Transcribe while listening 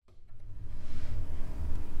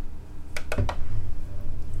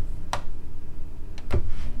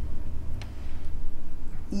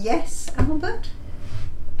Yes, Albert?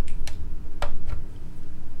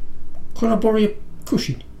 Can I borrow your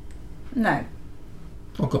cushion? No,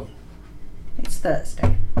 I got. it's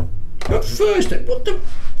Thursday. What, Thursday? What the?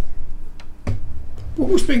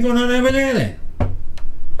 What's been going on over there then?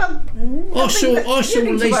 I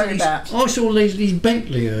saw Leslie's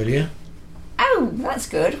Bentley earlier. Oh, that's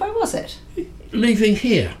good. Where was it? Leaving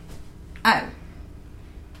here. Oh.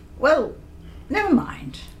 Well, never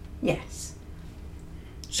mind. Yes.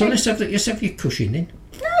 So let's have your cushion then.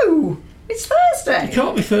 No, it's Thursday. It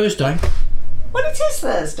can't be Thursday. Well, it is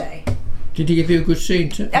Thursday. Did he give you a good scene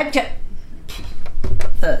too?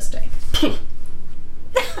 Thursday.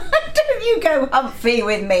 Don't you go humpy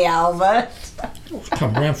with me, Albert. I've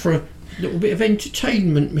come round for a little bit of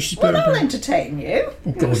entertainment, Mrs. Well, Burton. I'll entertain you. Oh,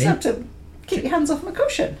 You just have to keep your hands off my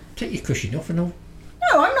cushion. Take your cushion off and all.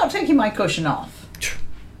 No, I'm not taking my cushion off.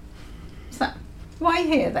 What's that? Why are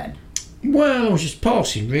you here then? Well, I was just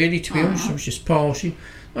passing, really, to be honest. I was just passing.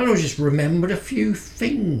 And I just remembered a few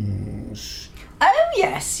things. Oh,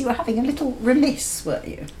 yes, you were having a little remiss, were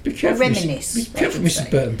you? Be careful, reminisce. Be careful,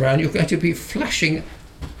 Mrs. Burton Brown. You're going to be flashing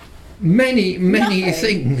many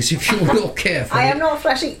things if you're not careful. I am not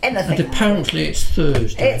flashing anything. And apparently it's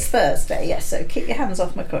Thursday. It's Thursday, yes, so keep your hands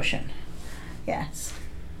off my cushion. Yes.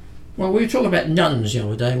 Well, we were talking about nuns the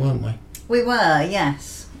other day, weren't we? We were,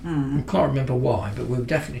 yes. I can't remember why, but we were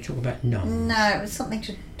definitely talking about nuns. No, it was something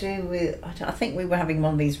to do with... I think we were having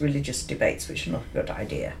one of these religious debates, which is not a good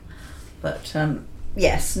idea. But,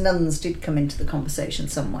 yes, nuns did come into the conversation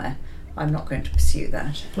somewhere. I'm not going to pursue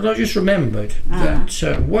that. But I just remembered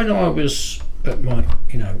that when I was at my,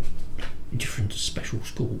 different special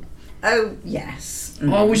school... Oh, yes.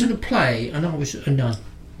 I was in a play and I was a nun.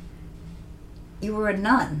 You were a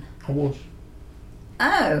nun? I was.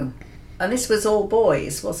 Oh. And this was all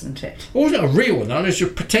boys, wasn't it? I wasn't a real nun, I was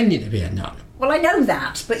just pretending to be a nun. Well, I know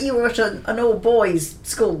that, but you were at an all-boys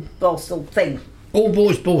school, Borstal thing. All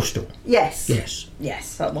boys Borstal? Yes. Yes.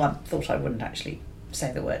 Yes. Well, I thought I wouldn't actually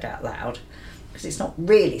say the word out loud, because it's not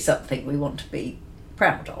really something we want to be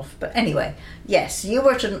proud of. But anyway, yes, you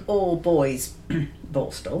were at an all-boys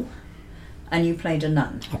Borstal, and you played a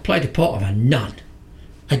nun. I played the part of a nun.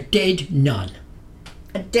 A dead nun.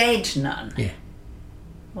 A dead nun? Yeah.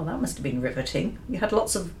 Well, that must have been riveting. You had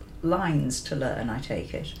lots of lines to learn, I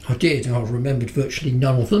take it. I did. I remembered virtually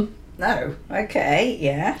none of them. No. Okay,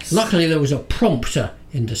 yes. Luckily, there was a prompter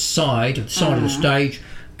in the side of the stage,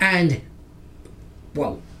 and,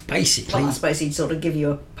 well, basically... Well, I suppose he'd sort of give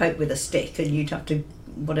you a poke with a stick and you'd have to...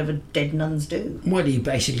 whatever dead nuns do. Well, he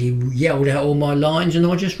basically yelled out all my lines and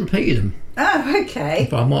I just repeated them. Oh, okay.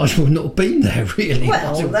 But I might as well not have been there, really.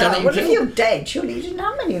 Well, if you're dead, surely you didn't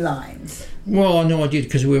have many lines. Well, I know I did,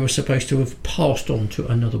 because we were supposed to have passed on to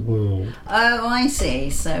another world. Oh, I see.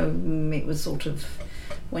 So it was sort of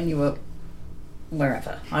when you were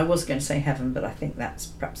wherever. I was going to say heaven, but I think that's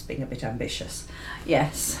perhaps being a bit ambitious.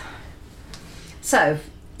 Yes. So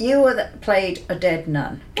you played a dead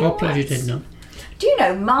nun. I played a dead nun. Do you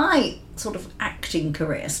know, my sort of acting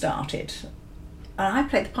career started, and I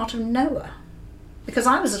played the part of Noah, because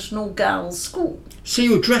I was at an all-girls school. So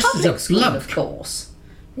you were dressed Public as a school, bloke? of course.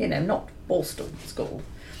 Not Borstal school.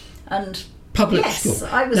 And public yes, school.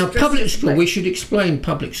 I was now, dressed public as a school, bloke. we should explain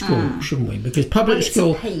public school, shouldn't we? Because public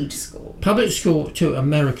school... It's a paid school. Public school to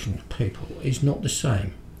American people is not the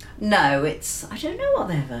same. No, I don't know what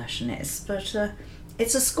their version is, but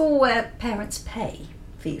it's a school where parents pay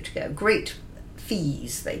for you to go. Great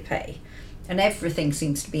fees they pay. And everything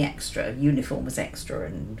seems to be extra. Uniform was extra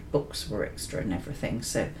and books were extra and everything.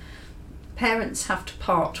 So parents have to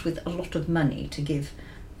part with a lot of money to give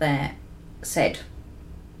their said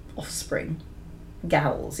offspring,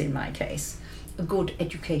 gals in my case, a good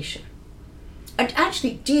education. And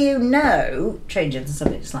actually, do you know, changing the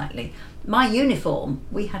subject slightly, my uniform,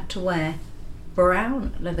 we had to wear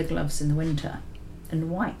brown leather gloves in the winter and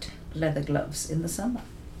white leather gloves in the summer.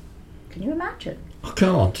 Can you imagine? I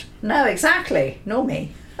can't. No, exactly. Nor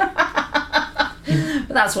me. But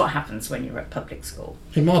that's what happens when you're at public school.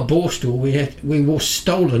 In my Borstal, we wore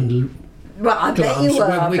stolen... Well, I bet you were.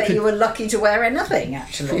 I bet could... you were lucky to wear anything,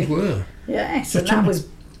 actually. We were. Yes, So and that was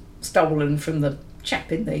stolen from the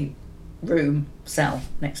chap in the room cell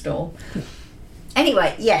next door.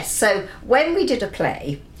 Anyway, yes, so when we did a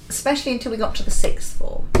play, especially until we got to the sixth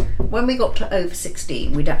form, when we got to over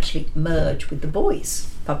 16, we'd actually merge with the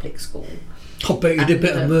boys' public school. I bet you did a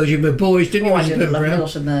bit of merging with boys, didn't you? I did a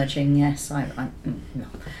lot of merging, yes.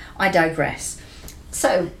 I digress.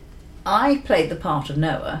 So I played the part of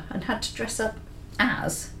Noah and had to dress up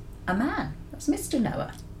as a man. That's Mr.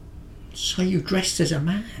 Noah. So you dressed as a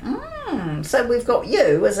man? So we've got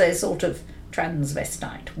you as a sort of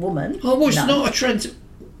transvestite woman. I was nun. not a trans...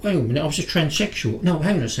 Wait a minute, I was a transsexual. No,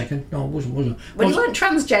 hang on a second. No, I wasn't. Well, you weren't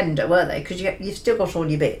transgender, were they? Because you've still got all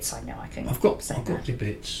your bits. I know. I can. I've got say the that.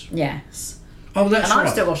 bits. Yes. Oh, that's and right.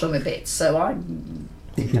 I've still got all my bits, so I'm.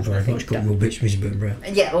 Thank you very much. Got your bits, Miss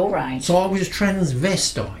Burnbrow. Yeah, all right. So I was a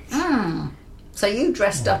transvestite. So you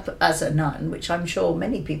dressed up as a nun, which I'm sure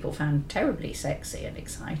many people found terribly sexy and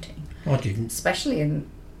exciting, I didn't. especially in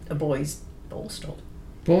a boys' ball stall.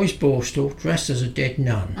 Boys Borstal, dressed as a dead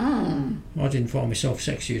nun. I didn't find myself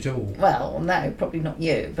sexy at all. Well, no, probably not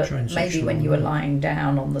you, but maybe when you were lying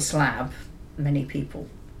down on the slab, many people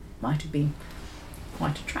might have been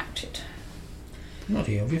quite attracted.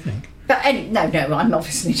 Bloody hell, you think? But no, I'm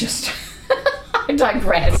obviously just... I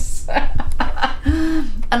digress.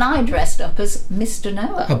 And I dressed up as Mr.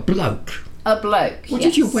 Noah. A bloke. A bloke, What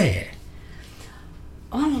yes. did you wear?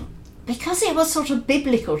 Well, because it was sort of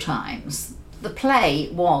biblical times, the play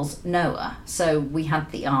was Noah. So we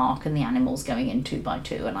had the ark and the animals going in 2 by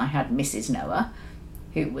 2, and I had Mrs. Noah,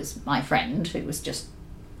 who was my friend, who was just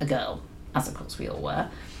a girl, as of course we all were.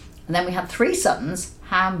 And then we had 3 sons,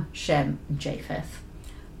 Ham, Shem and Japheth.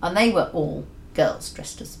 And they were all girls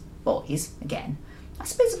dressed as boys, again. I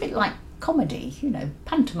suppose a bit like comedy,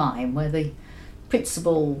 pantomime, where the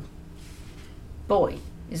principal boy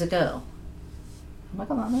is a girl. Have I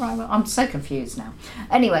got that on the right way? I'm so confused now.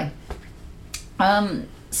 Anyway,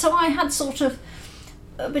 so I had sort of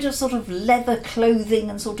a bit of sort of leather clothing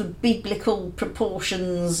and sort of biblical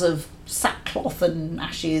proportions of sackcloth and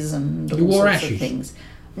ashes and all sorts of things.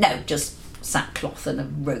 No, just sackcloth and a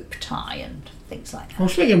rope tie and things like that. I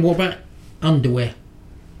was thinking, what about underwear?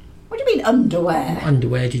 What do you mean underwear? What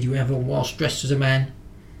underwear did you have on whilst dressed as a man?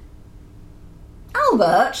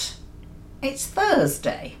 Albert, it's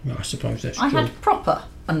Thursday. No, I suppose that's I true. had proper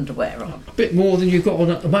underwear on. A bit more than you've got on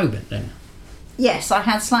at the moment, then. Yes, I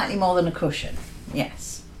had slightly more than a cushion.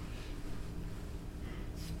 Yes.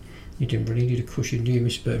 You didn't really need a cushion, do you,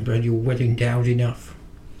 Miss Burnbrow? You're well endowed enough.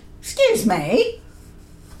 Excuse me.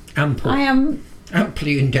 Ample. I am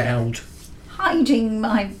Amply endowed. hiding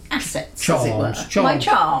my assets, as it were.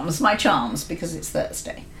 My charms, because it's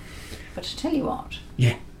Thursday. But I tell you what.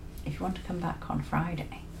 Yeah. If you want to come back on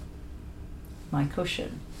Friday, my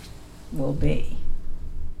cushion will be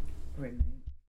removed.